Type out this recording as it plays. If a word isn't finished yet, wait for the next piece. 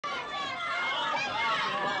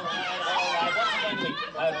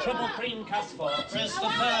A triple cream cuss for Christopher.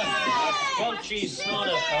 A squelchy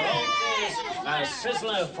snorter for Otis. A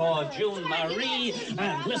sizzler for June Marie.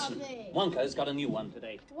 And listen, Wonka's got a new one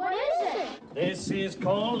today. What is it? This is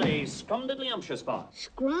called a Scrumdiddlyumptious bar.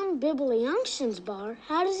 Scrumbiddlyumptious bar?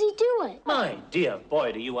 How does he do it? My dear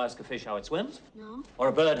boy, do you ask a fish how it swims? No. Or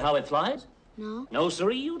a bird how it flies? No. No,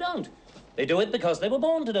 sirree, you don't. They do it because they were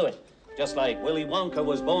born to do it. Just like Willy Wonka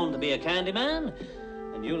was born to be a candy man,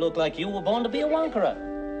 and you look like you were born to be a Wonkerer.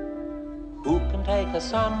 Who can take a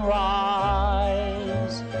sunrise,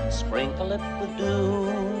 sprinkle it with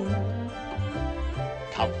dew,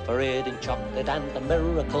 cover it in chocolate and a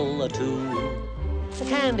miracle or two? The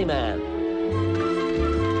Candy Man.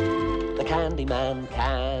 The Candy Man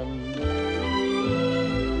can.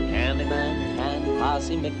 Candy Man can, 'cause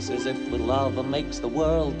he mixes it with love and makes the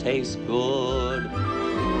world taste good.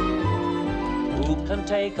 Who can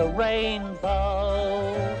take a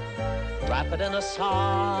rainbow, wrap it in a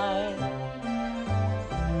sigh,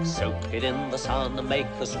 soak it in the sun and make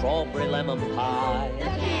a strawberry lemon pie? The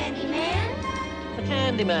Candy Man. The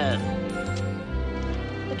Candy Man.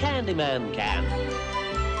 The Candy Man can.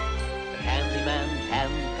 The Candy Man can,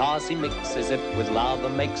 'cause he mixes it with love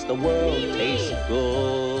and makes the world taste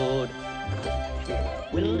good.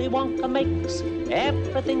 Willy Wonka makes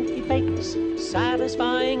everything he bakes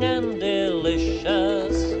satisfying and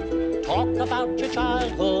delicious. Talk about your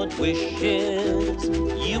childhood wishes,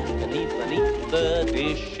 you can even eat the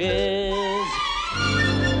dishes.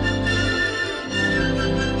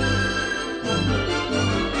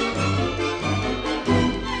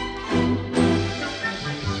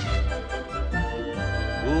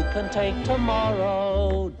 Who can take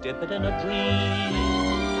tomorrow, dip it in a dream,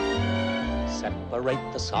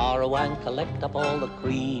 separate the sorrow and collect up all the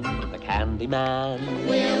cream? The Candy Man.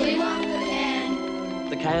 Willy Wonka can.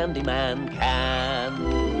 The Candy Man can.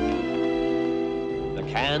 The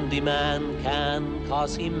Candy Man can,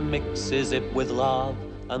 'cause he mixes it with love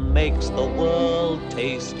and makes the world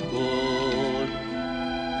taste good.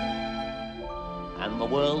 And the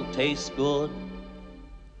world tastes good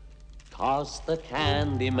 'cause the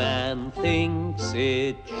Candy Man thinks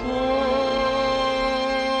it should.